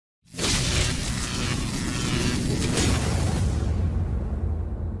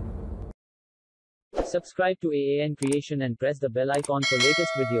Subscribe to AAN Creation and press the bell icon for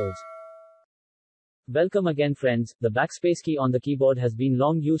latest videos. Welcome again friends. The backspace key on the keyboard has been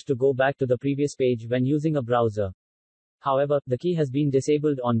long used to go back to the previous page when using a browser. However, the key has been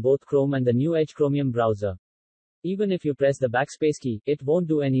disabled on both Chrome and the new Edge Chromium browser. Even if you press the backspace key, it won't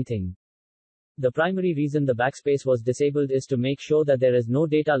do anything. The primary reason the backspace was disabled is to make sure that there is no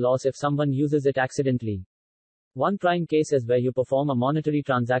data loss if someone uses it accidentally. One prime case is where you perform a monetary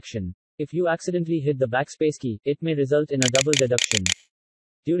transaction. If you accidentally hit the backspace key, it may result in a double deduction.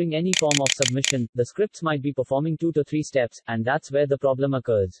 During any form of submission, the scripts might be performing 2 to 3 steps, and that's where the problem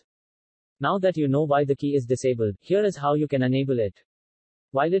occurs. Now that you know why the key is disabled, here is how you can enable it.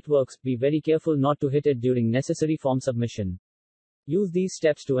 While it works, be very careful not to hit it during necessary form submission. Use these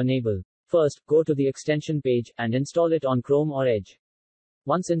steps to enable. First, go to the extension page, and install it on Chrome or Edge.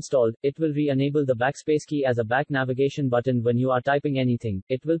 Once installed, it will re-enable the backspace key as a back navigation button when you are typing anything.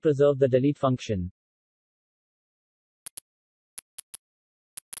 It will preserve the delete function.